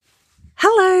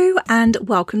and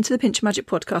welcome to the Pinch of Magic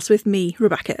podcast with me,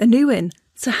 Rebecca Anuin.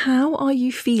 So how are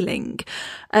you feeling?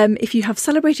 If you have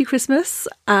celebrated Christmas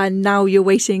and now you're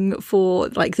waiting for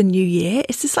like the new year,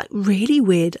 it's this like really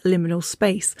weird liminal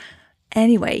space.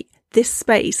 Anyway, this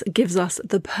space gives us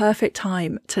the perfect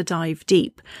time to dive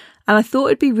deep. And I thought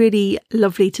it'd be really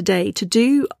lovely today to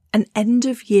do an end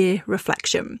of year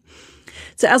reflection.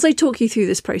 So as I talk you through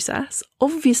this process,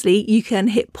 obviously you can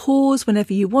hit pause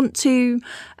whenever you want to,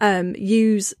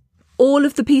 use all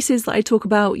of the pieces that I talk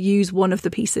about, use one of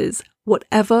the pieces,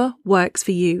 whatever works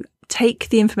for you. Take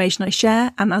the information I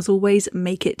share and as always,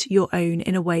 make it your own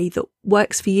in a way that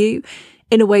works for you,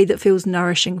 in a way that feels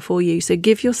nourishing for you. So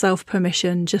give yourself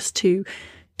permission just to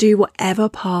do whatever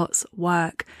parts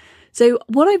work. So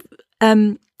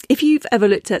if you've ever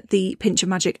looked at the Pinch of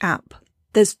Magic app,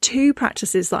 there's two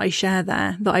practices that I share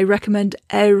there that I recommend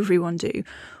everyone do.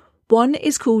 One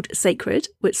is called Sacred,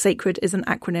 which Sacred is an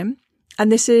acronym. And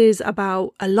this is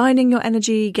about aligning your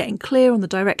energy, getting clear on the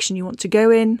direction you want to go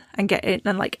in and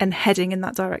heading in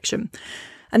that direction.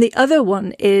 And the other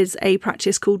one is a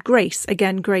practice called Grace.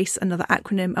 Again, Grace, another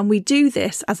acronym. And we do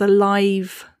this as a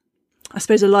live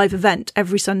event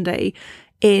every Sunday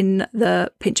in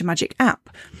the Pinch of Magic app.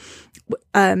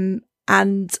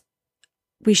 And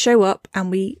we show up and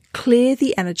we clear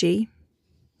the energy.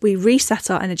 We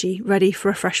reset our energy, ready for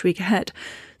a fresh week ahead.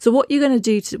 So what I'm going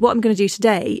to do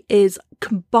today is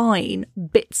combine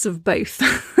bits of both.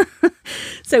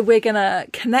 So we're going to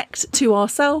connect to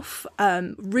ourselves,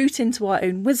 root into our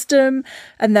own wisdom,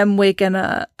 and then we're going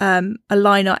to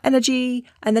align our energy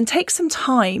and then take some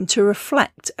time to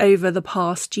reflect over the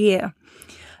past year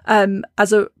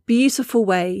as a beautiful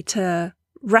way to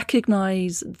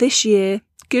recognize this year,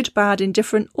 good, bad,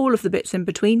 indifferent, all of the bits in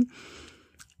between,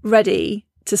 ready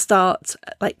to start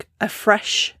like a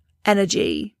fresh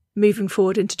energy moving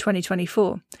forward into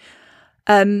 2024.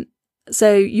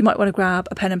 So you might want to grab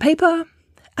a pen and paper,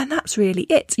 and that's really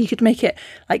it. You could make it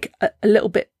like a little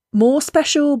bit more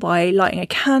special by lighting a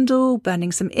candle,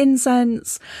 burning some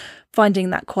incense, finding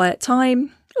that quiet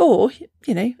time. Or,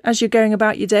 you know, as you're going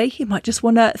about your day, you might just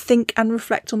want to think and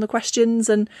reflect on the questions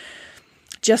and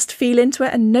just feel into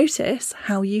it and notice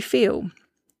how you feel.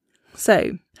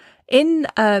 So in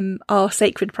our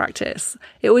sacred practice,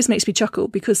 it always makes me chuckle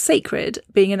because sacred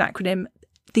being an acronym,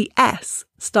 the S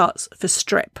starts for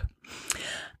strip.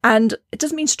 And it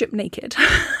doesn't mean strip naked,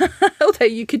 although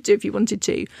you could do if you wanted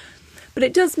to. But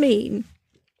it does mean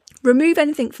remove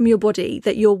anything from your body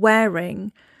that you're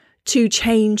wearing to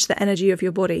change the energy of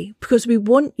your body, because we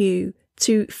want you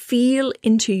to feel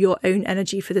into your own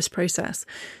energy for this process.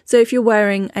 So if you're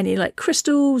wearing any like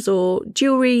crystals or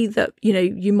jewelry that, you know,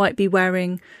 you might be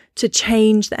wearing to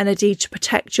change the energy, to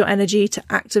protect your energy, to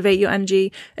activate your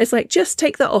energy, it's like, just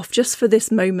take that off just for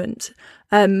this moment.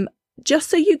 Just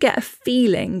so you get a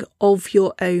feeling of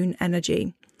your own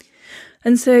energy.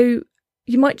 And so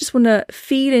you might just want to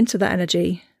feel into that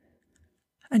energy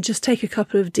and just take a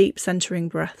couple of deep centering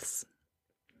breaths.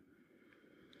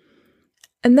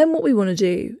 And then what we want to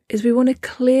do is we want to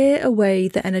clear away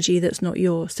the energy that's not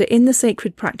yours. So in the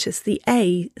sacred practice, the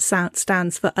A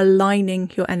stands for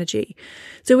aligning your energy.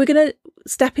 So we're going to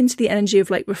step into the energy of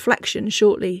like reflection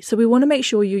shortly. So we want to make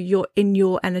sure you're in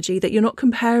your energy, that you're not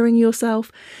comparing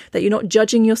yourself, that you're not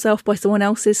judging yourself by someone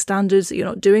else's standards, that you're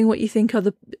not doing what you think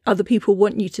other people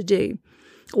want you to do,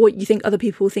 or what you think other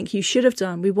people think you should have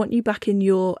done. We want you back in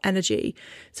your energy.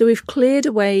 So we've cleared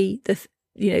away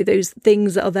those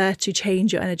things that are there to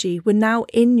change your energy. We're now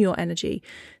in your energy.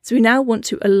 So we now want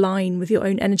to align with your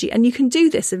own energy. And you can do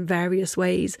this in various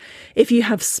ways. If you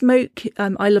have smoke,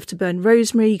 I love to burn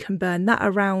rosemary. You can burn that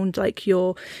around like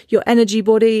your energy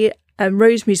body.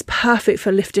 Rosemary is perfect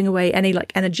for lifting away any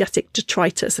like energetic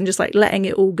detritus and just like letting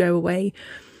it all go away.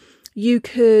 You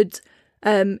could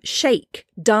shake,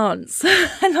 dance,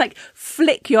 and like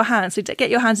flick your hands. So get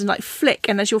your hands and like flick.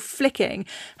 And as you're flicking,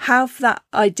 have that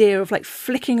idea of like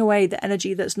flicking away the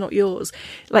energy that's not yours,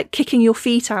 like kicking your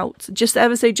feet out just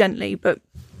ever so gently. But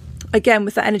again,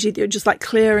 with that energy that you're just like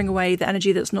clearing away the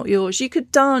energy that's not yours. You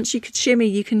could dance, you could shimmy,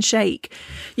 you can shake,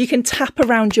 you can tap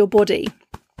around your body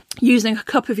using a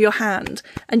cup of your hand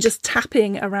and just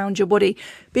tapping around your body,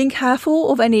 being careful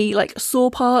of any like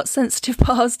sore parts, sensitive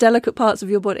parts, delicate parts of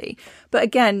your body. But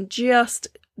again, just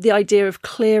the idea of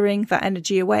clearing that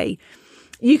energy away.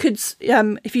 You could,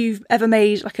 if you've ever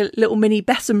made like a little mini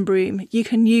besom broom, you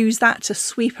can use that to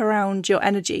sweep around your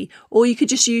energy, or you could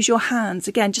just use your hands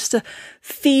again, just to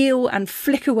feel and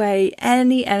flick away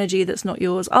any energy that's not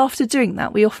yours. After doing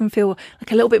that, we often feel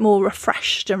like a little bit more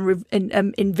refreshed and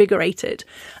invigorated.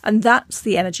 And that's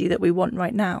the energy that we want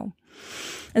right now.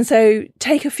 And so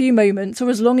take a few moments, or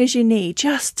as long as you need,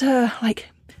 just to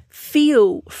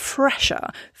feel fresher,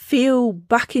 feel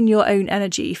back in your own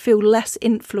energy, feel less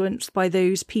influenced by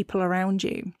those people around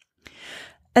you.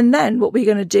 And then what we're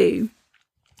going to do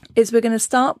is we're going to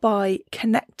start by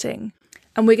connecting,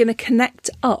 and we're going to connect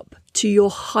up to your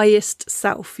highest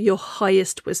self, your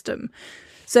highest wisdom.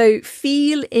 So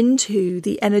feel into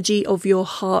the energy of your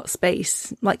heart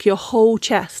space, like your whole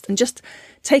chest, and just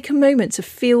take a moment to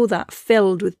feel that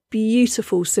filled with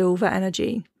beautiful silver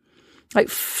energy, like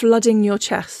flooding your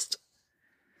chest.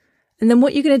 And then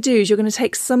what you're going to do is you're going to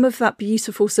take some of that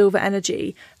beautiful silver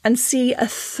energy and see a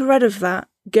thread of that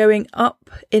going up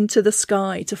into the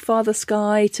sky, to Father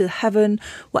Sky, to heaven,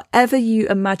 whatever you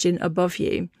imagine above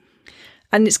you.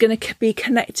 And it's going to be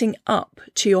connecting up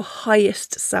to your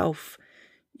highest self,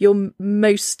 your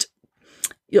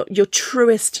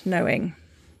truest knowing,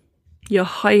 your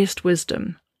highest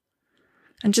wisdom.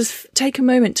 And just take a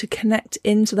moment to connect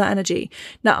into that energy.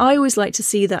 Now, I always like to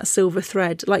see that silver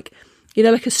thread, like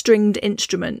a stringed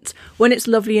instrument. When it's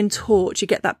lovely and taut, you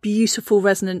get that beautiful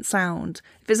resonant sound.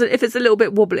 If it's a little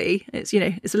bit wobbly, it's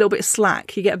a little bit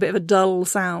slack, you get a bit of a dull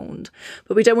sound.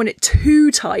 But we don't want it too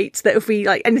tight that if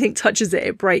anything touches it,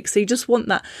 it breaks. So you just want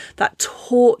that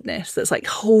tautness that's like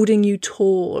holding you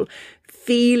tall,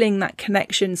 feeling that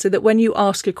connection, so that when you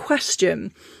ask a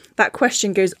question, that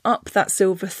question goes up that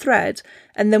silver thread.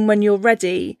 And then when you're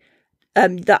ready,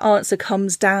 that answer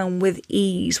comes down with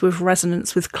ease, with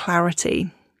resonance, with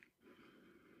clarity,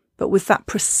 but with that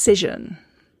precision.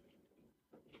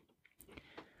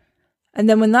 And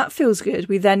then when that feels good,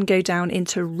 we then go down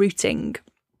into rooting,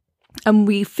 and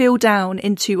we feel down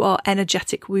into our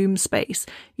energetic womb space.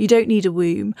 You don't need a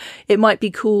womb. It might be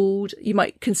called, you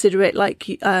might consider it like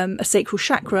a sacral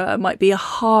chakra. It might be a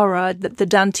hara, the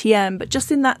dantian, but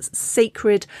just in that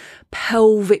sacred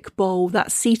pelvic bowl,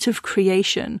 that seat of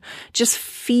creation, just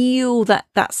feel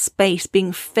that space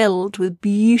being filled with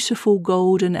beautiful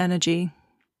golden energy.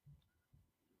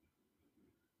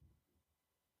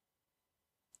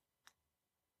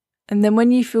 And then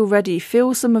when you feel ready,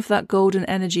 feel some of that golden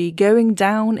energy going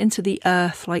down into the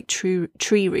earth like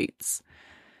tree roots.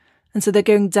 And so they're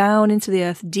going down into the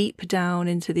earth, deep down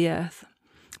into the earth.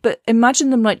 But imagine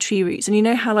them like tree roots. And you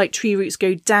know how tree roots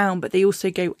go down, but they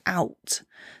also go out.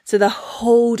 So they're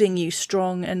holding you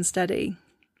strong and steady.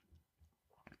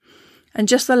 And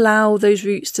just allow those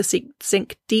roots to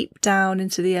sink deep down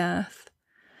into the earth,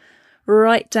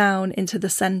 right down into the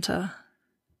centre,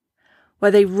 where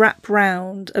they wrap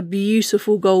round a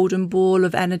beautiful golden ball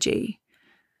of energy,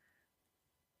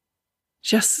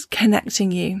 just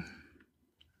connecting you,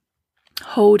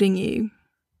 holding you.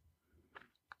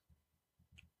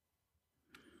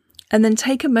 And then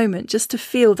take a moment just to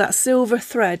feel that silver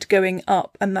thread going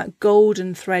up and that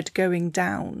golden thread going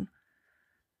down,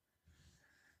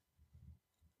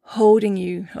 holding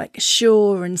you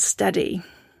sure and steady.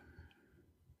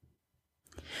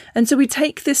 And so we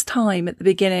take this time at the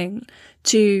beginning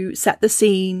to set the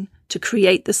scene, to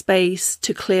create the space,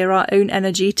 to clear our own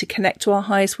energy, to connect to our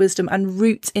highest wisdom and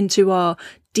root into our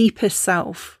deepest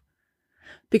self.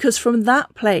 Because from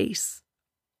that place,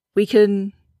 we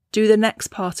can do the next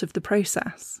part of the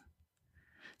process.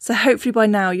 So hopefully by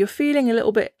now you're feeling a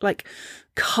little bit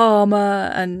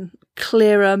calmer and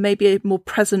clearer, maybe more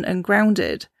present and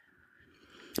grounded.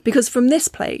 Because from this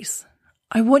place,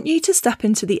 I want you to step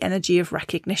into the energy of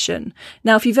recognition.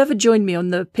 Now, if you've ever joined me on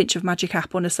the Pinch of Magick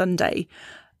app on a Sunday,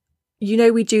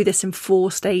 we do this in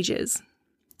 4 stages.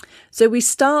 So we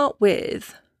start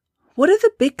with, what are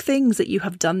the big things that you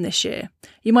have done this year?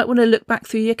 You might want to look back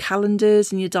through your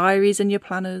calendars and your diaries and your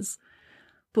planners.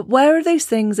 But where are those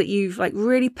things that you've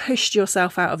really pushed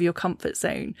yourself out of your comfort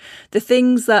zone? The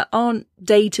things that aren't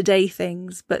day-to-day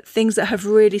things, but things that have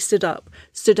really stood out.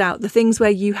 The things where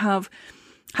you have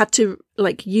had to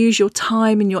use your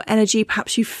time and your energy.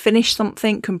 Perhaps you finished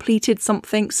something, completed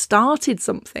something, started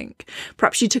something.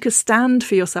 Perhaps you took a stand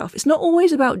for yourself. It's not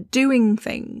always about doing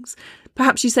things.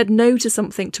 Perhaps you said no to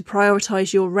something to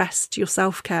prioritize your rest, your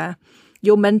self-care,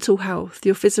 your mental health,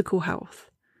 your physical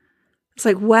health. It's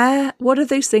what are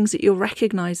those things that you're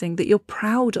recognizing that you're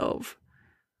proud of?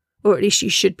 Or at least you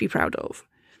should be proud of.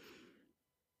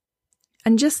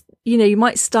 And just, you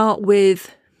might start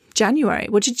with January.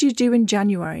 What did you do in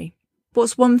January?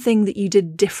 What's one thing that you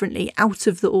did differently, out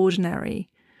of the ordinary?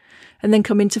 And then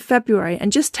come into February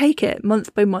and just take it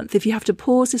month by month. If you have to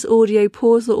pause this audio,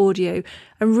 pause the audio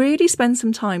and really spend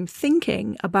some time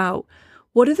thinking about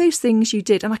what are those things you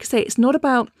did. And like I say, it's not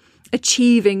about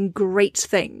achieving great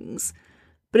things,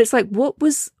 but it's what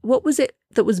was it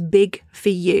that was big for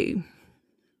you?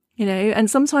 And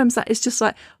sometimes that is just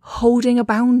like holding a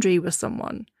boundary with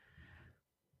someone.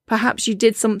 Perhaps you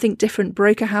did something different,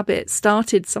 broke a habit,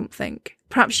 started something.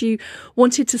 Perhaps you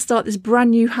wanted to start this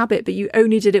brand new habit, but you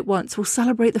only did it once. Well,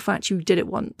 celebrate the fact you did it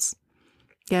once.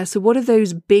 Yeah, so what are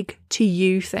those big to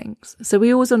you things? So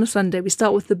we always on a Sunday, we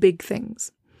start with the big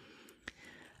things.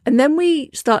 And then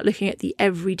we start looking at the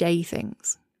everyday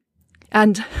things.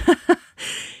 And,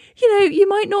 you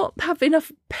might not have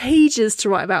enough pages to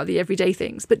write about the everyday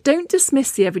things, but don't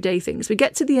dismiss the everyday things. We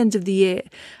get to the end of the year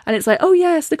and it's like, oh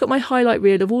yes, look at my highlight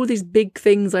reel of all these big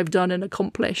things I've done and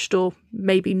accomplished, or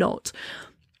maybe not.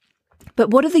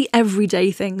 But what are the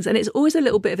everyday things? And it's always a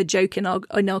little bit of a joke in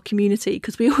our community,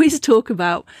 because we always talk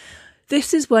about,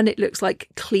 this is when it looks like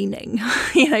cleaning,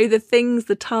 the things,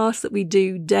 the tasks that we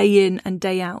do day in and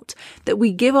day out that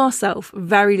we give ourselves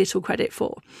very little credit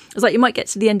for. It's like you might get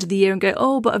to the end of the year and go,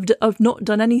 oh, but I've not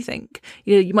done anything.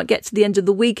 You might get to the end of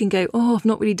the week and go, oh, I've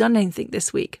not really done anything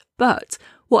this week. But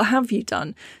what have you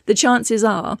done? The chances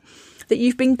are that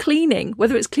you've been cleaning,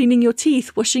 whether it's cleaning your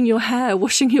teeth, washing your hair,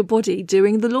 washing your body,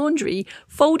 doing the laundry,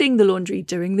 folding the laundry,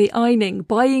 doing the ironing,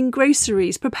 buying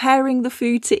groceries, preparing the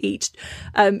food to eat,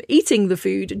 eating the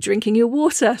food, drinking your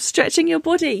water, stretching your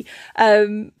body,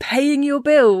 paying your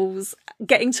bills,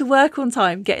 getting to work on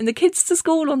time, getting the kids to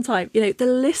school on time. The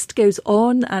list goes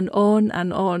on and on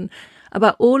and on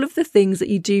about all of the things that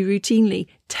you do routinely,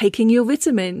 taking your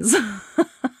vitamins,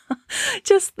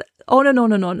 just on and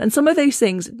on and on. And some of those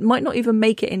things might not even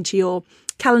make it into your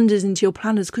calendars, into your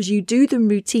planners, because you do them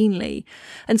routinely.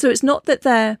 And so it's not that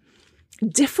they're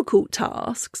difficult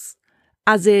tasks,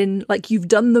 as in like you've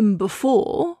done them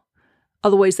before,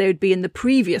 otherwise they would be in the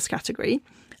previous category.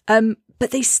 But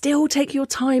they still take your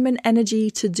time and energy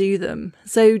to do them.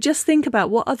 So just think about,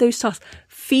 what are those tasks?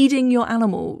 Feeding your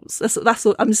animals. That's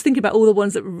all. I'm just thinking about all the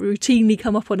ones that routinely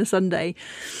come up on a Sunday.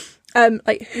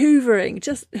 Like hoovering,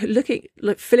 just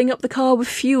filling up the car with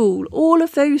fuel, all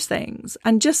of those things.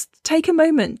 And just take a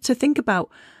moment to think about,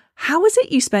 how is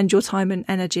it you spend your time and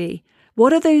energy?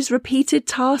 What are those repeated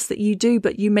tasks that you do,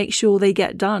 but you make sure they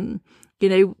get done?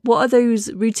 What are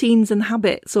those routines and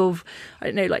habits of,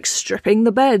 like stripping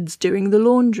the beds, doing the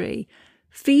laundry?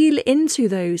 Feel into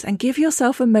those and give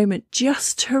yourself a moment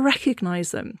just to recognize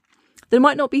them. There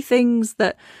might not be things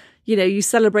that, you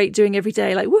celebrate doing every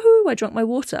day, like, woohoo, I drank my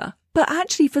water. But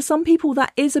actually, for some people,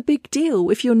 that is a big deal.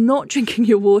 If you're not drinking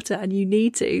your water and you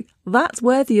need to, that's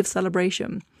worthy of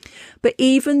celebration. But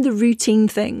even the routine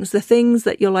things, the things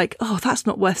that you're like, oh, that's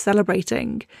not worth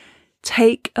celebrating,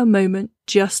 take a moment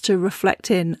just to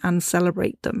reflect in and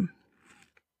celebrate them.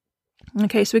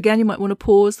 Okay, so again, you might want to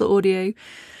pause the audio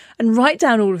and write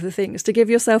down all of the things to give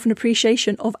yourself an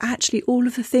appreciation of actually all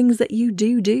of the things that you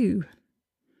do.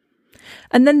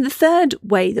 And then the third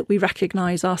way that we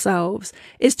recognise ourselves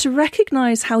is to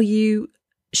recognise how you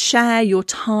share your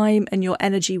time and your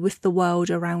energy with the world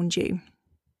around you.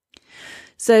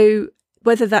 So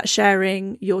whether that's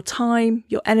sharing your time,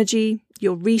 your energy,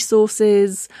 your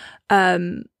resources,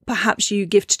 perhaps you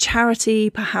give to charity,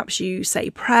 perhaps you say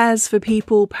prayers for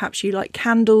people, perhaps you light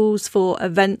candles for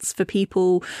events for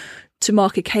people to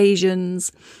mark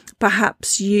occasions.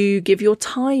 Perhaps you give your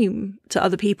time to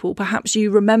other people. Perhaps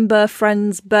you remember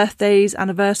friends' birthdays,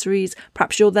 anniversaries.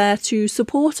 Perhaps you're there to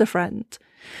support a friend.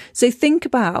 So think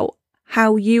about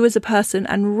how you as a person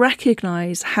and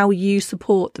recognise how you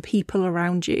support the people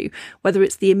around you, whether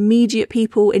it's the immediate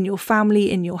people in your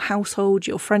family, in your household,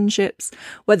 your friendships,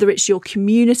 whether it's your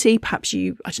community. Perhaps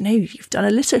you've done a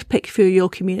litter pick for your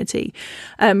community.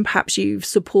 Perhaps you've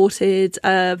supported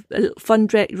a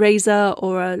fundraiser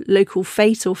or a local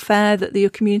fete or fair that your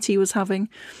community was having.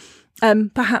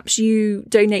 Perhaps you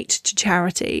donate to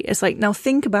charity. It's like, now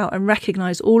think about and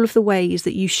recognise all of the ways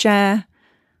that you share,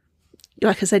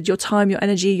 like I said, your time, your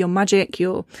energy, your magic,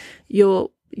 your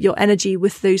energy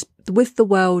with the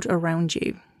world around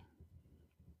you.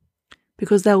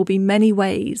 Because there will be many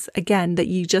ways, again,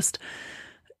 that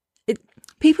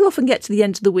people often get to the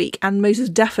end of the week, and most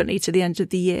definitely to the end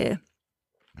of the year,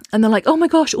 and they're like, oh my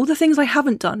gosh, all the things I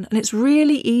haven't done. And it's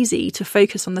really easy to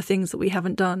focus on the things that we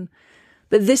haven't done.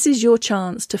 But this is your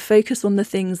chance to focus on the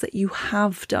things that you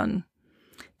have done.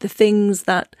 The things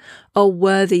that are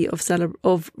worthy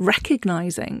of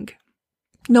recognising.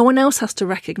 No one else has to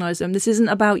recognise them. This isn't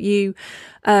about you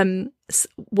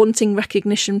wanting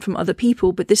recognition from other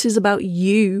people, but this is about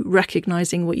you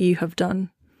recognising what you have done.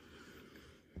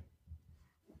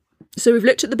 So we've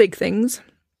looked at the big things.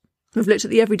 We've looked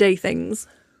at the everyday things.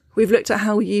 We've looked at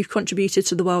how you've contributed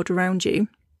to the world around you.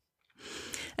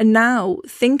 And now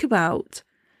think about,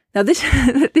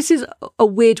 this is a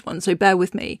weird one, so bear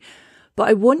with me. But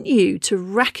I want you to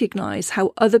recognise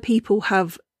how other people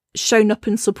have shown up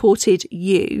and supported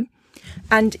you.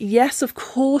 And yes, of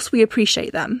course, we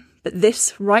appreciate them. But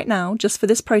this right now, just for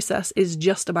this process, is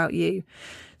just about you.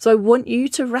 So I want you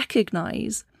to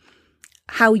recognize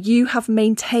how you have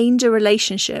maintained a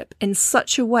relationship in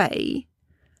such a way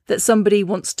that somebody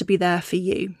wants to be there for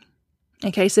you.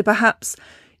 Okay, so perhaps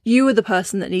you were the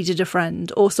person that needed a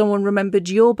friend, or someone remembered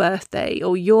your birthday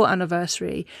or your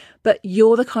anniversary, but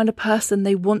you're the kind of person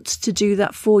they want to do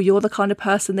that for. You're the kind of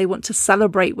person they want to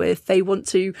celebrate with, they want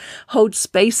to hold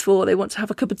space for, they want to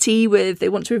have a cup of tea with, they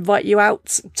want to invite you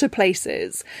out to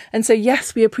places. And so,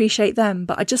 yes, we appreciate them,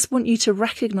 but I just want you to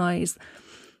recognize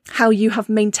how you have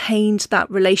maintained that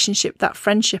relationship, that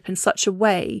friendship in such a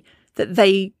way that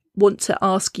they want to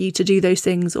ask you to do those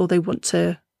things, or they want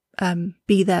to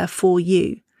be there for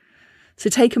you. So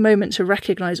take a moment to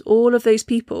recognize all of those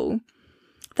people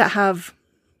that have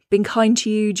been kind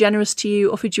to you, generous to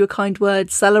you, offered you a kind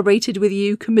word, celebrated with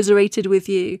you, commiserated with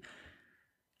you,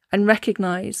 and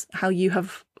recognize how you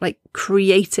have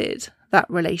created that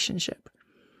relationship.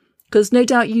 Because no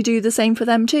doubt you do the same for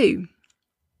them too.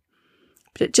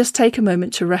 But just take a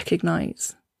moment to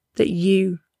recognize that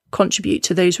you contribute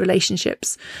to those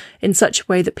relationships in such a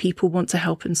way that people want to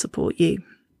help and support you.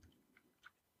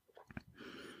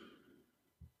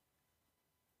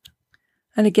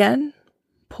 And again,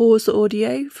 pause the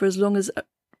audio for as long as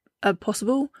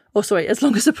possible, as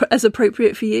long as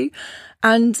appropriate for you.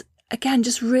 And again,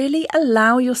 just really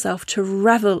allow yourself to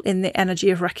revel in the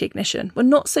energy of recognition. We're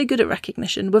not so good at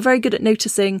recognition. We're very good at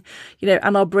noticing,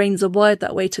 and our brains are wired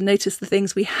that way to notice the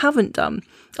things we haven't done.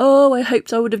 Oh, I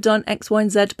hoped I would have done X, Y,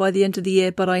 and Z by the end of the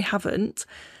year, but I haven't.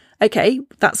 Okay,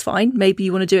 that's fine. Maybe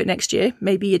you want to do it next year.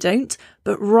 Maybe you don't.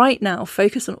 But right now,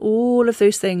 focus on all of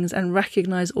those things and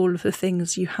recognize all of the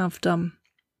things you have done.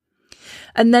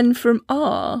 And then from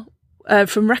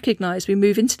recognize, we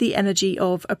move into the energy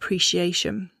of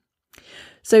appreciation.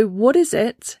 So what is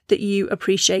it that you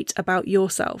appreciate about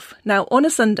yourself? Now, on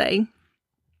a Sunday,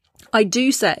 I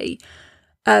do say,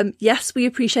 yes, we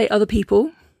appreciate other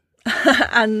people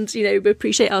and, we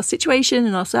appreciate our situation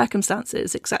and our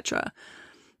circumstances, etc.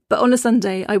 But on a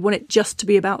Sunday, I want it just to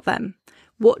be about them.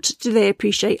 What do they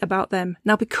appreciate about them?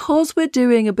 Now, because we're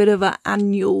doing a bit of an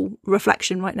annual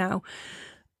reflection right now,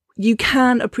 you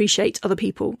can appreciate other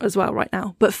people as well right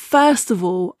now. But first of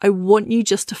all, I want you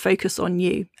just to focus on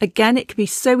you. Again, it can be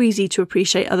so easy to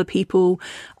appreciate other people,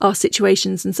 our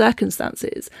situations and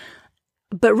circumstances.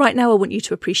 But right now, I want you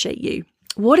to appreciate you.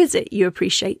 What is it you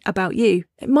appreciate about you?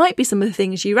 It might be some of the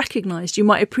things you recognized. You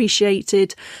might have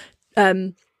appreciated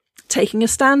taking a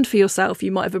stand for yourself.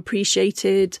 You might have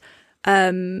appreciated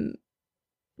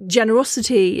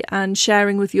generosity and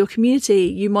sharing with your community.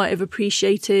 You might have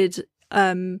appreciated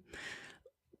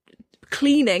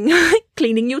cleaning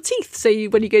your teeth. So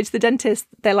when you go to the dentist,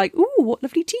 they're like, "Ooh, what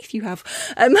lovely teeth you have."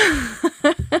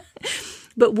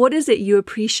 But what is it you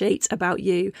appreciate about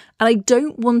you? And I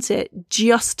don't want it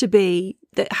just to be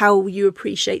that how you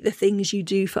appreciate the things you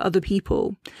do for other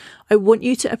people. I want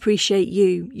you to appreciate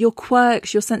you, your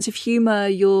quirks, your sense of humor,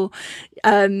 your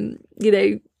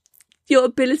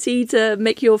ability to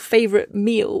make your favorite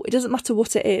meal. It doesn't matter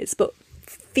what it is, but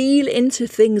feel into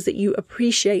things that you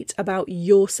appreciate about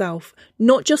yourself,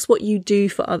 not just what you do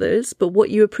for others, but what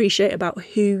you appreciate about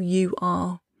who you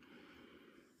are.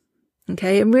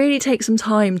 Okay, and really take some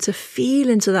time to feel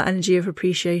into that energy of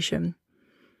appreciation.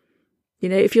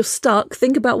 If you're stuck,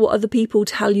 think about what other people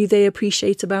tell you they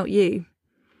appreciate about you.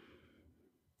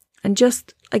 And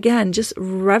just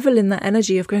revel in that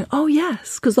energy of going, oh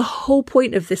yes, because the whole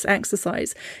point of this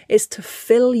exercise is to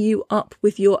fill you up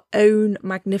with your own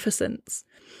magnificence.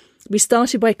 We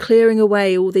started by clearing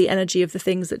away all the energy of the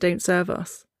things that don't serve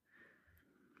us,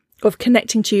 of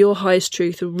connecting to your highest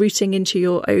truth, of rooting into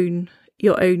your own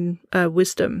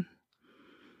wisdom,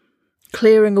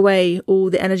 clearing away all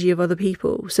the energy of other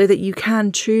people so that you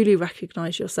can truly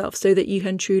recognize yourself, so that you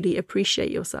can truly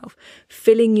appreciate yourself,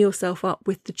 filling yourself up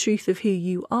with the truth of who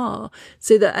you are,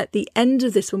 so that at the end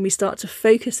of this, when we start to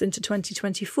focus into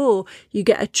 2024, you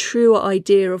get a truer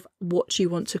idea of what you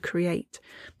want to create.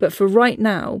 But for right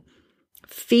now,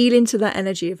 feel into that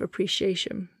energy of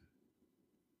appreciation.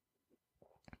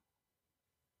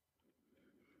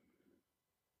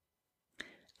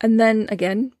 And then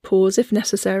again, pause if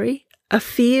necessary. I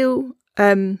feel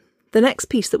the next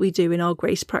piece that we do in our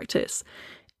grace practice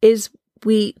is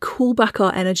we call back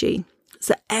our energy.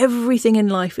 So everything in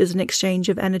life is an exchange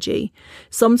of energy.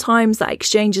 Sometimes that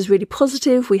exchange is really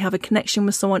positive. We have a connection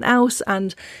with someone else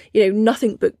and,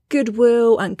 nothing but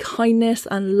goodwill and kindness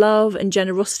and love and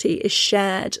generosity is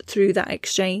shared through that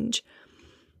exchange.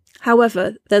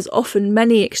 However, there's often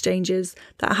many exchanges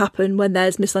that happen when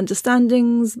there's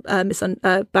misunderstandings,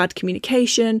 bad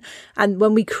communication. And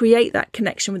when we create that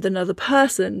connection with another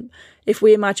person, if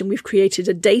we imagine we've created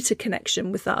a data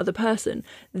connection with that other person,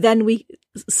 then we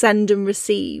send and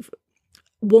receive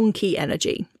wonky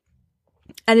energy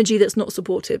that's not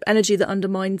supportive, energy that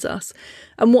undermines us.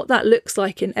 And what that looks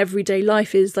like in everyday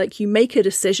life is like you make a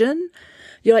decision.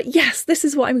 You're like, yes, this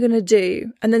is what I'm going to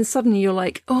do. And then suddenly you're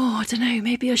like, oh, I don't know,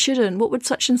 maybe I shouldn't. What would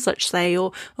such and such say?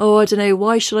 Or, oh, I don't know,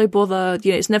 why should I bother?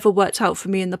 It's never worked out for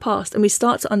me in the past. And we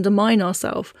start to undermine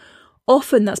ourselves.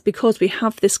 Often that's because we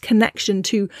have this connection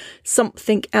to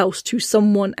something else, to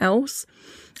someone else,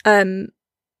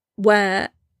 where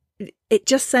it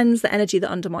just sends the energy that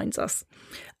undermines us.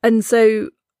 And so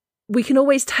we can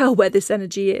always tell where this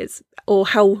energy is, or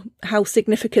how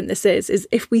significant this is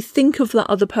if we think of that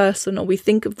other person, or we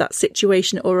think of that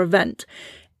situation or event.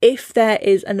 If there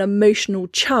is an emotional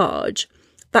charge,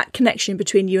 that connection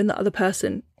between you and that other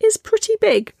person is pretty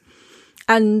big.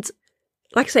 And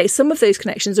like I say, some of those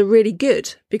connections are really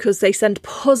good because they send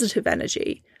positive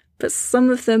energy, but some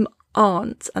of them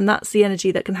aren't. And that's the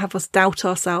energy that can have us doubt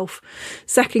ourselves,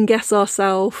 second guess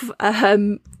ourselves,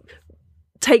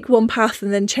 take one path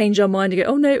and then change our mind and go,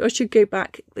 oh no, I should go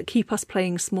back, that keep us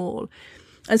playing small.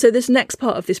 And so this next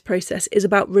part of this process is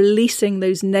about releasing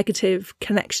those negative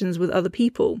connections with other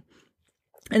people.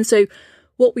 And so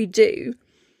what we do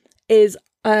is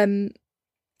we're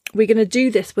going to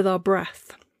do this with our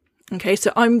breath. Okay,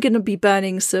 so I'm going to be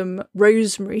burning some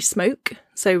rosemary smoke.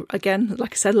 So again,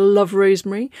 like I said, I love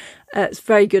rosemary. It's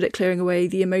very good at clearing away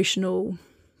the emotional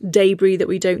debris that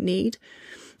we don't need.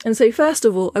 And so first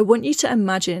of all, I want you to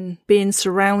imagine being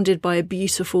surrounded by a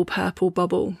beautiful purple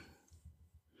bubble.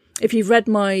 If you've read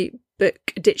my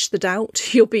book, Ditch the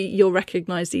Doubt, you'll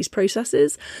recognise these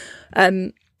processes.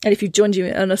 And if you've joined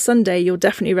me on a Sunday, you'll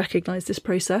definitely recognise this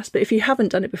process. But if you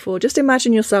haven't done it before, just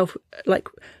imagine yourself like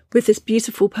with this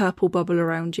beautiful purple bubble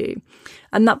around you.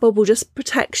 And that bubble just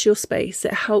protects your space.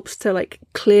 It helps to like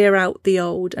clear out the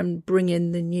old and bring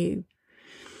in the new.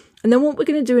 And then what we're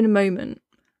going to do in a moment,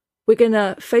 we're going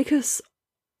to focus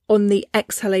on the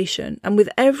exhalation. And with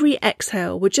every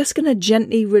exhale, we're just going to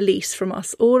gently release from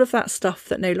us all of that stuff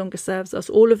that no longer serves us,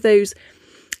 all of those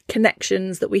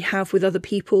connections that we have with other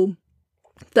people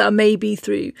that are maybe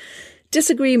through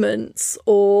disagreements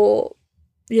or,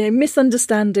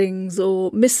 misunderstandings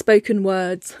or misspoken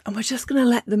words. And we're just going to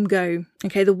let them go.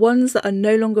 Okay, the ones that are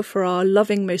no longer for our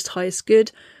loving, most highest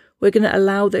good, we're going to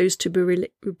allow those to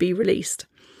be released.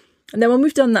 And then when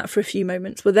we've done that for a few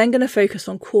moments, we're then going to focus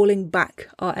on calling back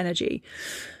our energy.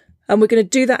 And we're going to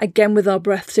do that again with our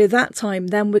breath. So that time,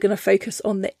 then we're going to focus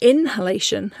on the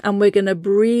inhalation and we're going to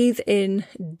breathe in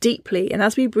deeply. And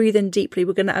as we breathe in deeply,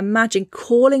 we're going to imagine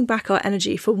calling back our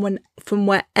energy from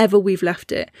wherever we've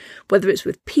left it, whether it's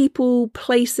with people,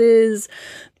 places,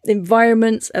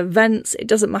 environments, events, it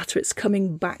doesn't matter. It's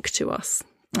coming back to us.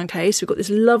 Okay, so we've got this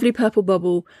lovely purple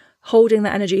bubble holding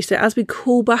that energy. So as we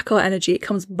call back our energy, it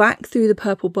comes back through the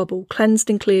purple bubble, cleansed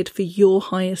and cleared for your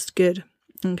highest good.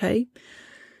 Okay.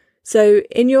 So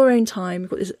in your own time,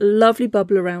 we've got this lovely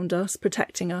bubble around us,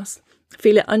 protecting us.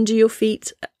 Feel it under your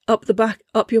feet, up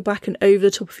your back and over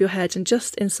the top of your head and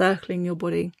just encircling your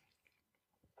body.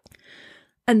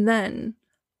 And then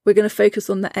we're going to focus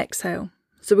on the exhale.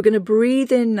 So we're going to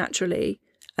breathe in naturally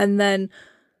and then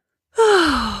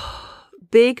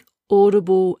big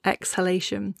audible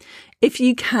exhalation. If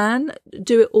you can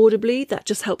do it audibly, that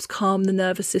just helps calm the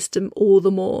nervous system all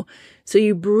the more. So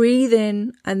you breathe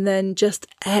in and then just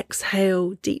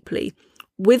exhale deeply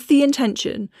with the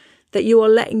intention that you are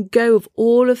letting go of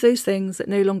all of those things that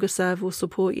no longer serve or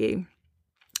support you.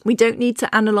 We don't need to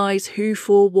analyse who,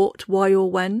 for, what, why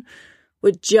or when.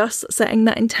 We're just setting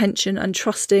that intention and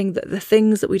trusting that the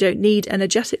things that we don't need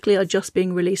energetically are just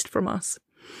being released from us.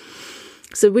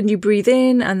 So when you breathe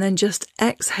in and then just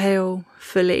exhale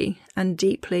fully and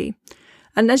deeply.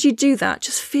 And as you do that,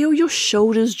 just feel your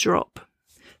shoulders drop.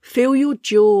 Feel your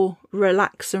jaw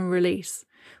relax and release.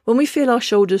 When we feel our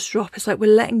shoulders drop, it's like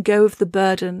we're letting go of the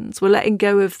burdens. We're letting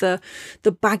go of the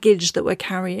baggage that we're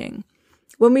carrying.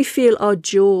 When we feel our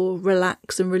jaw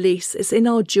relax and release, it's in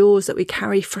our jaws that we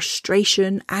carry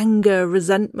frustration, anger,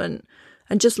 resentment,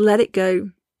 and just let it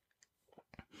go.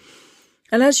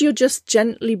 And as you're just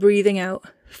gently breathing out,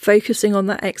 focusing on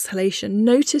that exhalation,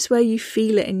 notice where you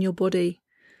feel it in your body.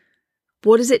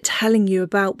 What is it telling you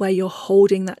about where you're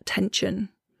holding that tension,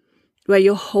 where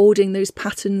you're holding those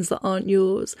patterns that aren't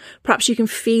yours? Perhaps you can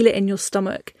feel it in your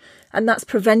stomach, and that's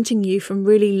preventing you from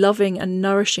really loving and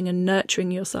nourishing and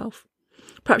nurturing yourself.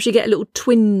 Perhaps you get a little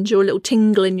twinge or a little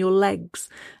tingle in your legs,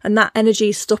 and that energy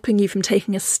is stopping you from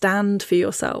taking a stand for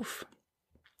yourself.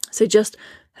 So just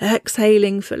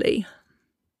exhaling fully.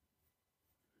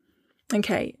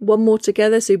 Okay, one more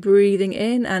together. So breathing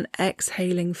in and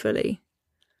exhaling fully.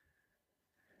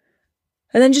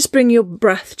 And then just bring your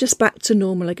breath just back to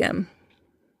normal again.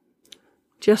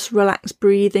 Just relax,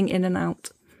 breathing in and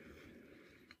out.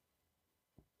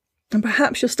 And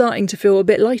perhaps you're starting to feel a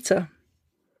bit lighter.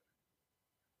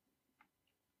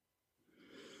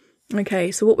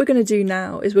 Okay, so what we're going to do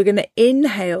now is we're going to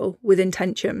inhale with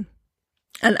intention.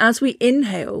 And as we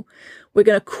inhale, we're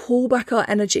going to call back our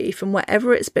energy from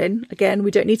wherever it's been. Again,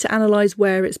 we don't need to analyse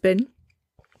where it's been.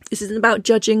 This isn't about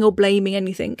judging or blaming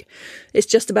anything. It's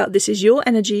just about, this is your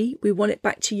energy. We want it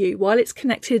back to you. While it's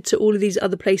connected to all of these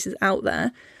other places out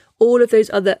there, all of those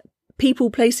other people,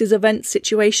 places, events,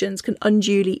 situations can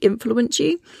unduly influence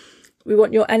you. We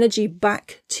want your energy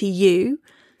back to you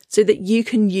so that you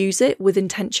can use it with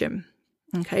intention.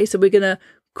 Okay, so we're going to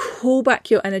call back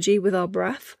your energy with our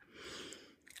breath.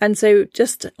 And so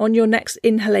just on your next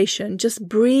inhalation, just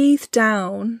breathe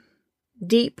down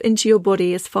deep into your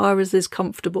body as far as is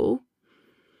comfortable.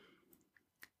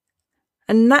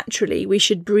 And naturally, we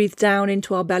should breathe down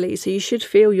into our belly. So you should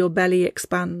feel your belly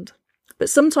expand. But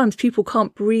sometimes people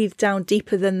can't breathe down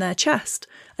deeper than their chest.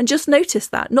 And just notice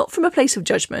that, not from a place of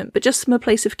judgment, but just from a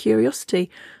place of curiosity.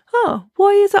 Oh,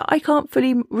 why is it I can't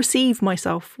fully receive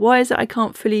myself? Why is it I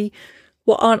can't fully,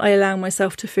 what aren't I allowing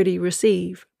myself to fully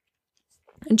receive?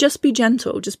 And just be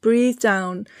gentle, just breathe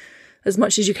down as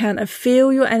much as you can and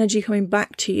feel your energy coming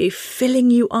back to you,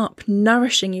 filling you up,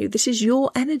 nourishing you. This is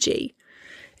your energy.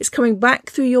 It's coming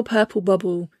back through your purple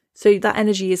bubble, so that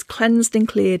energy is cleansed and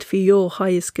cleared for your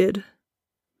highest good.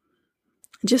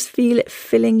 And just feel it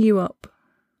filling you up.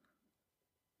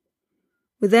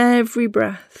 With every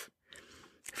breath,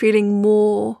 feeling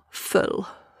more full,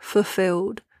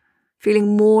 fulfilled,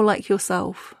 feeling more like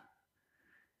yourself.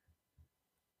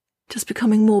 Just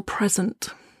becoming more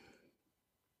present.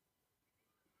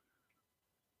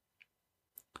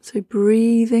 So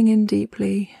breathing in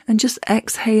deeply and just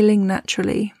exhaling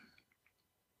naturally.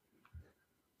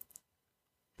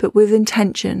 But with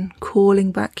intention,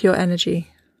 calling back your energy.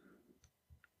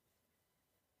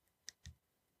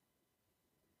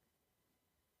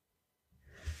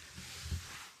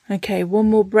 Okay, one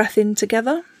more breath in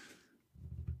together.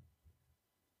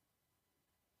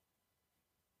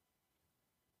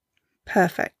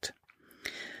 Perfect.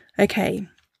 Okay.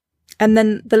 And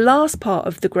then the last part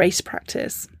of the grace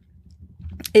practice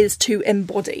is to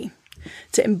embody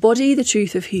the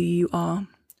truth of who you are.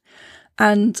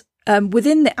 And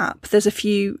within the app, there's a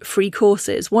few free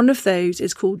courses. One of those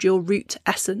is called Your Root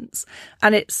Essence.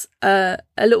 And it's a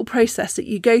little process that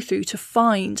you go through to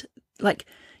find, like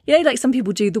some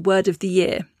people do the word of the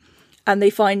year and they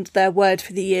find their word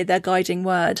for the year, their guiding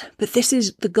word. But this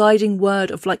is the guiding word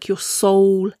of like your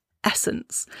soul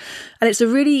essence. And it's a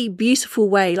really beautiful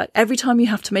way, like every time you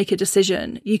have to make a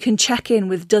decision, you can check in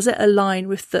with, does it align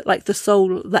with the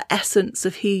soul, the essence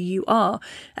of who you are?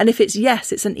 And if it's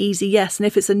yes, it's an easy yes. And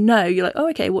if it's a no, you're like, oh,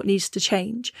 okay, what needs to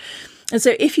change? And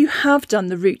so if you have done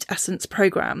the Root Essence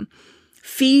program,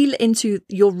 feel into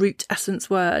your root essence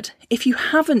word. If you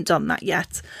haven't done that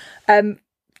yet,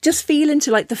 just feel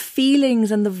into like the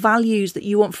feelings and the values that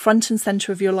you want front and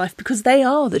center of your life, because they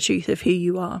are the truth of who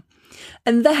you are.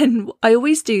 And then I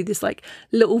always do this like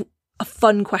a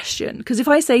fun question, because if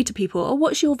I say to people, oh,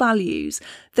 what's your values?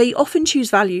 They often choose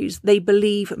values they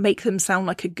believe make them sound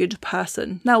like a good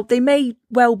person. Now, they may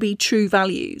well be true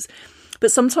values,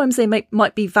 but sometimes they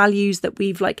might be values that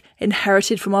we've like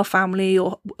inherited from our family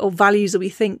or values that we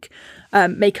think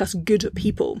make us good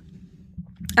people.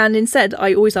 And instead,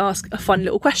 I always ask a fun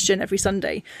little question every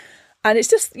Sunday. And it's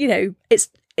just, it's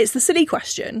the silly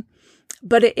question,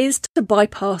 but it is to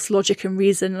bypass logic and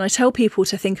reason. And I tell people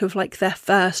to think of like their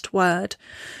first word.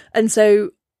 And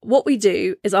so what we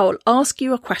do is I'll ask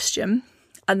you a question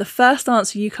and the first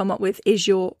answer you come up with is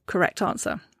your correct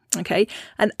answer. Okay.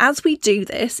 And as we do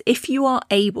this, if you are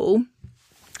able,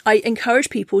 I encourage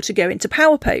people to go into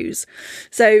power pose.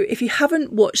 So if you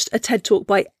haven't watched a TED talk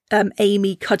by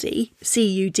Amy Cuddy,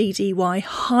 Cuddy,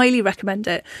 highly recommend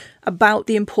it, about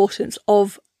the importance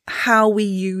of how we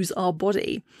use our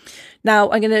body.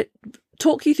 Now, I'm going to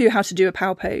talk you through how to do a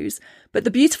power pose. But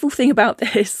the beautiful thing about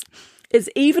this is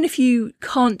even if you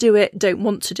can't do it, don't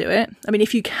want to do it. I mean,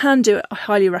 if you can do it, I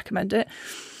highly recommend it.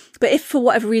 But if for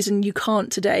whatever reason you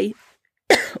can't today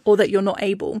or that you're not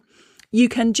able, you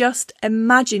can just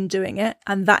imagine doing it.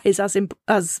 And that is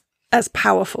as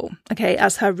powerful, okay,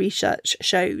 as her research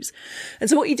shows.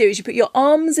 And so what you do is you put your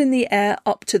arms in the air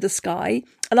up to the sky.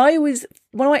 And I always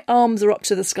when my arms are up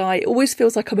to the sky, it always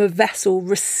feels like I'm a vessel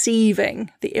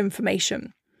receiving the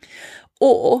information.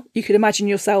 Or you could imagine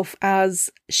yourself as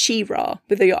She-Ra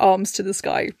with your arms to the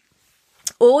sky.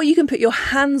 Or you can put your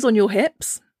hands on your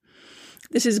hips.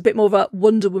 This is a bit more of a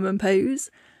Wonder Woman pose.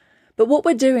 But what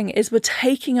we're doing is we're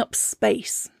taking up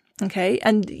space. Okay,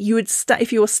 and you would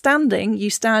if you were standing, you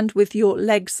stand with your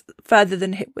legs further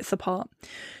than hip width apart.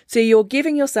 So you're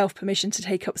giving yourself permission to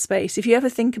take up space. If you ever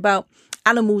think about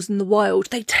animals in the wild,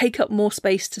 they take up more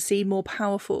space to seem more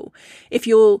powerful. If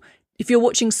you're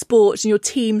watching sports and your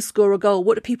team score a goal,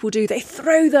 what do people do? They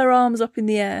throw their arms up in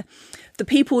the air. The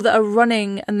people that are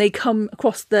running and they come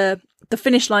across the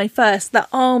finish line first, their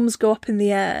arms go up in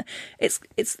the air.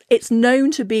 It's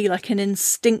known to be like an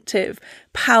instinctive,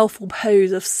 powerful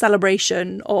pose of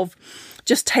celebration, of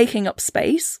just taking up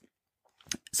space.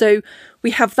 So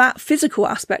we have that physical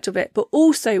aspect of it, but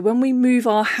also when we move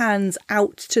our hands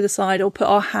out to the side or put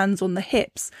our hands on the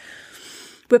hips,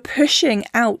 we're pushing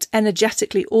out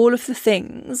energetically all of the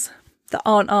things that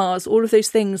aren't ours, all of those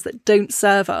things that don't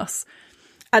serve us.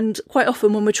 And quite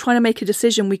often when we're trying to make a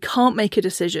decision, we can't make a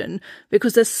decision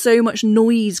because there's so much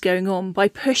noise going on. By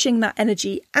pushing that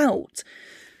energy out,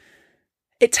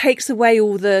 it takes away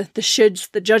all the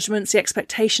shoulds, the judgments, the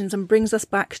expectations, and brings us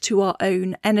back to our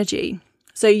own energy.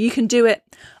 So you can do it.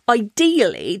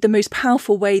 Ideally, the most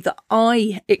powerful way that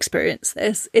I experience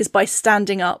this is by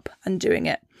standing up and doing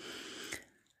it.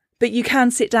 But you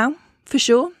can sit down for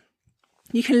sure.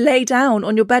 You can lay down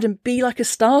on your bed and be like a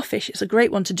starfish. It's a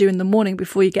great one to do in the morning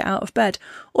before you get out of bed.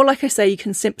 Or like I say, you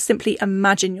can simply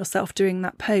imagine yourself doing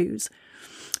that pose.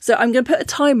 So I'm going to put a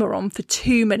timer on for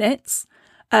 2 minutes.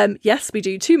 Yes, we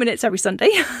do 2 minutes every Sunday.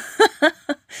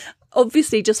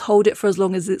 Obviously, just hold it for as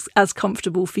long as it's as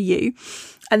comfortable for you.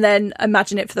 And then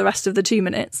imagine it for the rest of the 2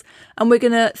 minutes. And we're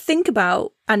going to think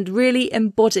about and really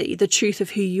embody the truth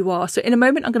of who you are. So in a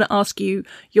moment, I'm going to ask you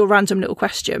your random little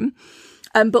question.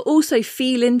 But also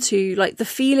feel into like the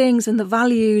feelings and the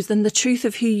values and the truth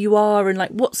of who you are and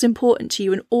like what's important to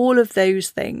you and all of those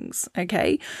things.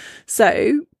 Okay.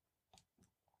 So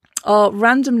our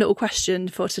random little question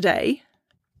for today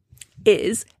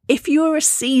is, if you were a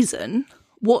season,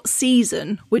 what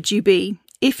season would you be?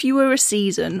 If you were a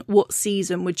season, what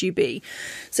season would you be?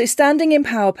 So standing in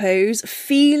power pose,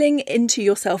 feeling into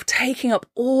yourself, taking up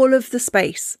all of the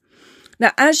space.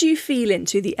 Now, as you feel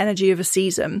into the energy of a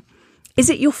season, is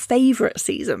it your favourite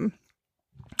season?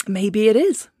 Maybe it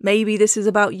is. Maybe this is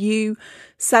about you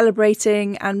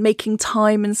celebrating and making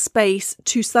time and space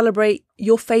to celebrate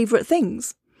your favourite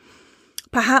things.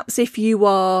 Perhaps if you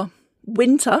are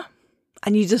winter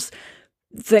and you just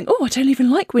think, oh, I don't even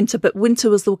like winter, but winter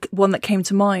was the one that came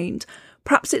to mind.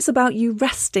 Perhaps it's about you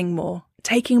resting more,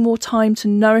 taking more time to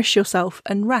nourish yourself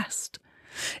and rest.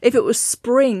 If it was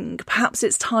spring, perhaps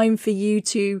it's time for you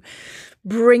to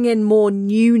bring in more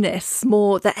newness,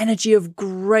 more the energy of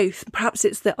growth. Perhaps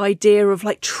it's the idea of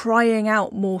like trying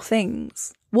out more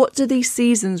things. What do these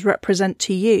seasons represent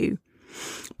to you?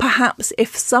 Perhaps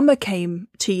if summer came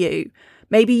to you,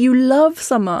 maybe you love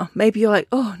summer. Maybe you're like,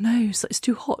 oh no, it's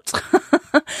too hot.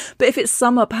 But if it's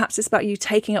summer, perhaps it's about you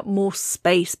taking up more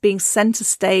space, being centre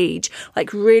stage,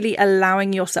 like really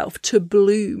allowing yourself to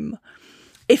bloom.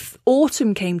 If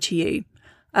autumn came to you,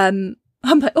 I'm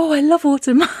like, oh, I love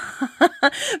autumn.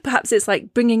 Perhaps it's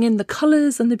like bringing in the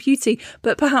colours and the beauty,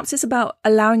 but perhaps it's about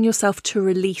allowing yourself to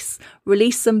release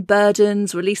some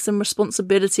burdens, release some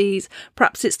responsibilities.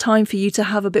 Perhaps it's time for you to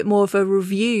have a bit more of a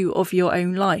review of your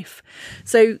own life.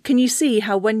 So can you see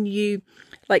how when you,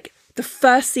 like the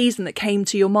first season that came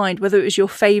to your mind, whether it was your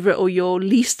favourite or your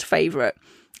least favourite,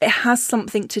 it has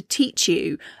something to teach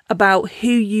you about who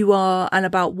you are and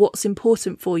about what's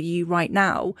important for you right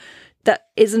now. That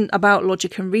isn't about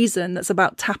logic and reason, that's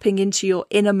about tapping into your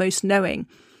innermost knowing.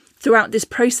 Throughout this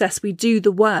process, we do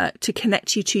the work to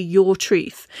connect you to your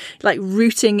truth, like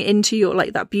rooting into your,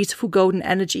 like that beautiful golden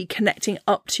energy, connecting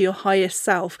up to your highest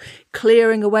self,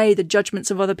 clearing away the judgments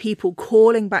of other people,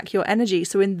 calling back your energy.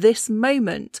 So in this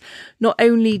moment, not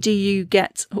only do you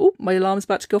get, oh, my alarm's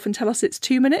about to go off and tell us it's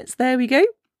 2 minutes. There we go.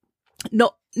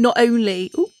 Not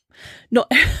only,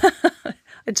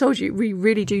 I told you, we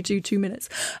really do 2 minutes.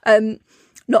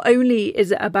 Not only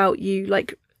is it about you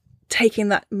like taking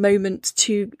that moment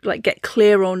to like get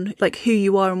clear on like who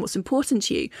you are and what's important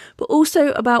to you, but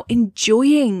also about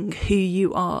enjoying who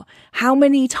you are. How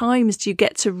many times do you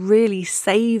get to really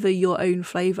savor your own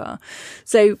flavor?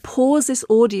 So pause this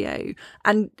audio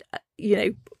and,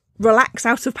 relax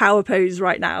out of power pose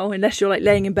right now, unless you're like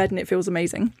laying in bed and it feels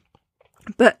amazing.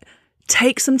 But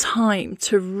take some time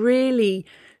to really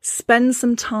spend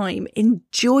some time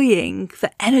enjoying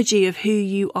the energy of who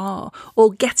you are,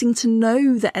 or getting to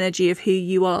know the energy of who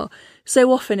you are.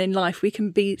 So often in life, we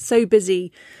can be so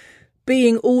busy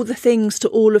being all the things to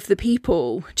all of the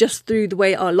people just through the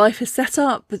way our life is set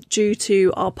up, due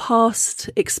to our past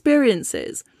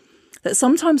experiences, that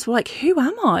sometimes we're like, who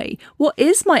am I? What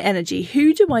is my energy?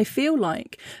 Who do I feel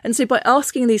like? And so by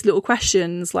asking these little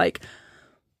questions like,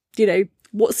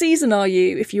 what season are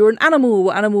you? If you were an animal,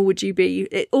 what animal would you be?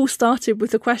 It all started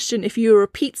with the question, if you were a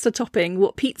pizza topping,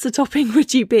 what pizza topping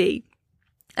would you be?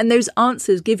 And those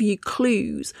answers give you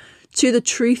clues to the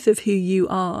truth of who you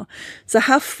are. So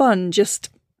have fun just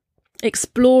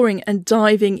exploring and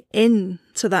diving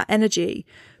into that energy,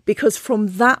 because from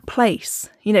that place,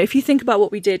 if you think about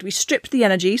what we did, we stripped the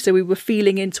energy, so we were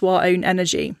feeling into our own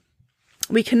energy.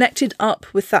 We connected up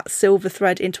with that silver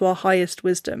thread into our highest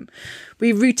wisdom.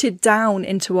 We rooted down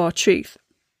into our truth.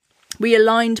 We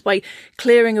aligned by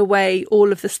clearing away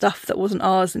all of the stuff that wasn't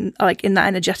ours, in that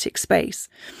energetic space.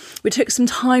 We took some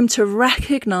time to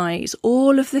recognize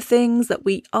all of the things that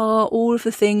we are, all of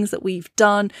the things that we've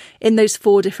done in those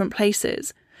 4 different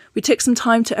places. We took some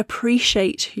time to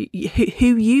appreciate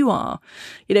who you are,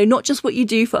 not just what you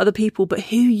do for other people, but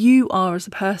who you are as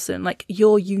a person, like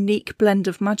your unique blend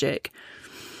of magic.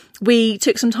 We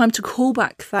took some time to call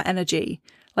back that energy,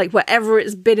 like wherever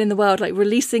it's been in the world, like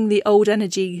releasing the old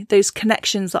energy, those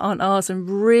connections that aren't ours, and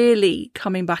really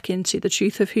coming back into the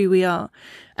truth of who we are.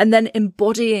 And then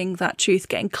embodying that truth,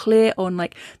 getting clear on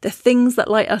like the things that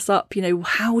light us up,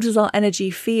 how does our energy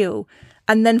feel?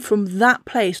 And then from that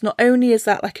place, not only is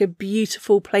that like a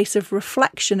beautiful place of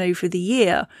reflection over the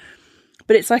year,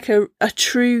 but it's like a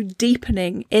true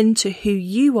deepening into who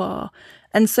you are.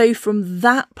 And so from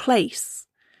that place,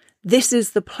 this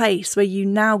is the place where you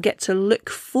now get to look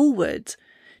forward,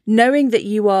 knowing that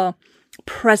you are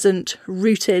present,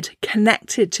 rooted,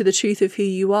 connected to the truth of who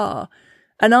you are,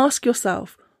 and ask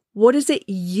yourself, what is it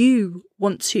you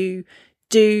want to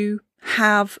do,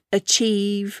 have,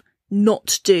 achieve,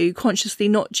 not do, consciously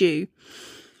not do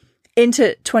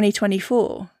into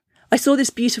 2024? I saw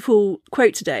this beautiful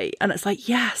quote today, and it's like,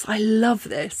 yes, I love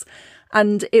this.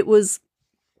 And it was,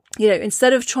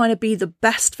 instead of trying to be the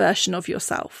best version of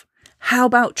yourself, how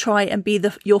about try and be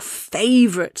your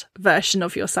favorite version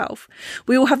of yourself?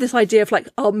 We all have this idea of like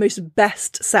our most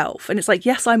best self. And it's like,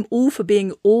 yes, I'm all for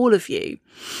being all of you.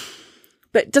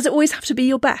 But does it always have to be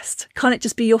your best? Can't it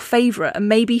just be your favorite? And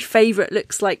maybe favorite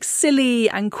looks like silly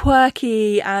and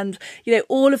quirky and,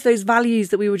 all of those values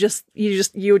that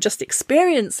you were just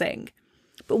experiencing.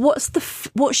 But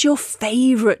what's your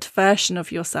favorite version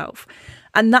of yourself?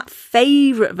 And that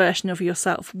favorite version of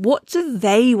yourself, what do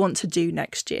they want to do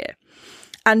next year?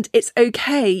 And it's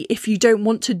okay if you don't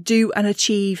want to do and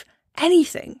achieve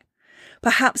anything.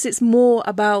 Perhaps it's more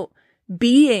about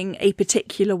being a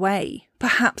particular way.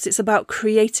 Perhaps it's about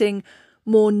creating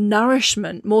more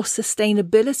nourishment, more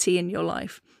sustainability in your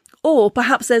life. Or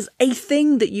perhaps there's a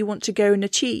thing that you want to go and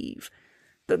achieve.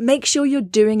 But make sure you're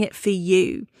doing it for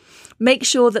you. Make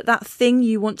sure that thing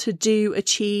you want to do,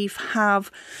 achieve,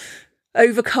 have,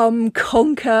 overcome,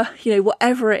 conquer,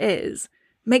 whatever it is,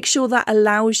 make sure that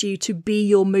allows you to be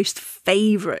your most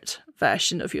favourite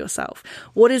version of yourself.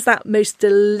 What is that most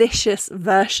delicious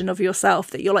version of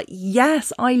yourself that you're like,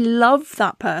 yes, I love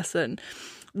that person.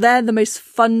 They're the most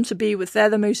fun to be with. They're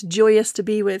the most joyous to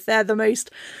be with. They're the most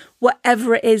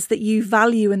whatever it is that you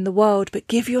value in the world, but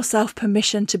give yourself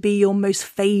permission to be your most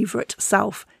favourite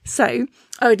self. So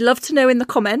I would love to know in the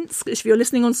comments, if you're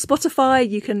listening on Spotify,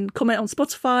 you can comment on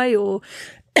Spotify, or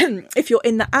if you're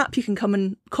in the app, you can come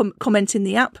and comment in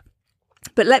the app.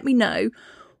 But let me know,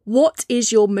 what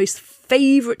is your most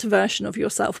favourite version of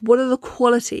yourself? What are the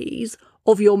qualities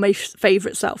of your most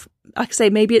favourite self? Like I say,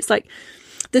 maybe it's like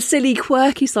the silly,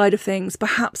 quirky side of things.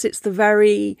 Perhaps it's the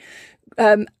very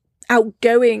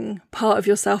outgoing part of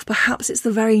yourself. Perhaps it's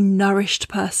the very nourished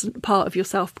part of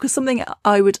yourself. Because something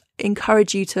I would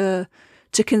encourage you to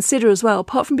consider as well,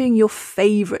 apart from being your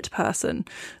favourite person,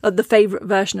 the favourite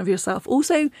version of yourself,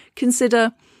 also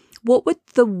consider, what would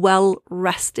the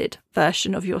well-rested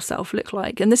version of yourself look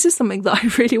like? And this is something that I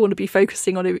really want to be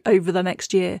focusing on over the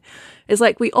next year. It's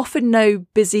like, we often know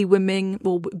busy women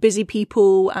or busy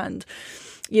people and,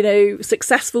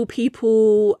 successful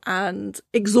people and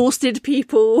exhausted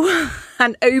people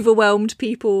and overwhelmed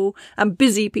people and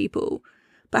busy people.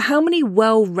 But how many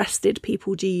well-rested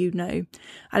people do you know?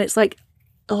 And it's like,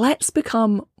 let's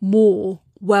become more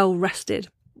well-rested,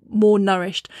 more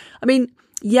nourished. I mean,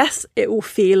 yes, it will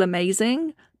feel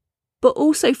amazing, but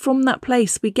also from that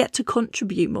place, we get to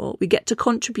contribute more. We get to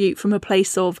contribute from a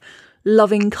place of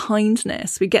loving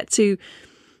kindness. We get to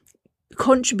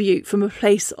contribute from a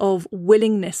place of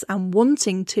willingness and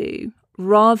wanting to,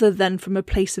 rather than from a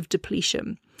place of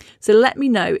depletion. So let me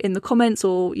know in the comments,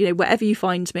 or, you know, wherever you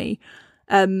find me,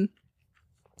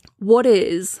 what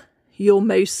is your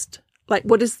most, like,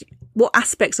 what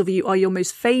aspects of you are your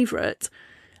most favourite,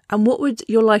 and what would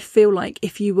your life feel like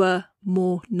if you were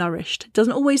more nourished? It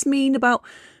doesn't always mean about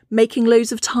making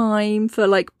loads of time for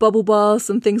like bubble baths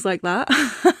and things like that,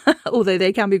 although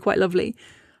they can be quite lovely.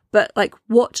 But like,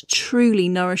 what truly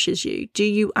nourishes you? Do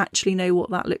you actually know what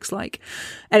that looks like?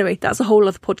 Anyway, that's a whole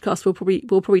other podcast. We'll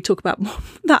probably talk about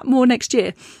that more next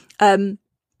year.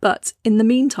 But in the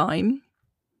meantime,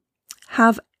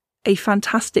 have a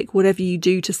fantastic whatever you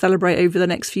do to celebrate over the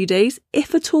next few days,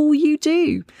 if at all you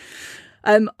do.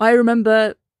 I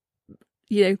remember,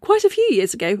 you know, quite a few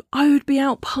years ago, I would be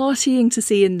out partying to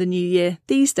see in the new year.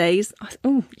 These days,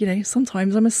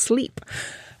 sometimes I'm asleep.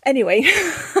 Anyway,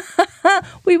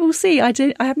 we will see. I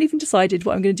haven't even decided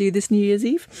what I'm going to do this New Year's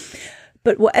Eve.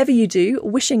 But whatever you do,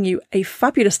 wishing you a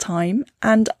fabulous time,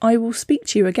 and I will speak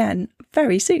to you again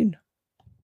very soon.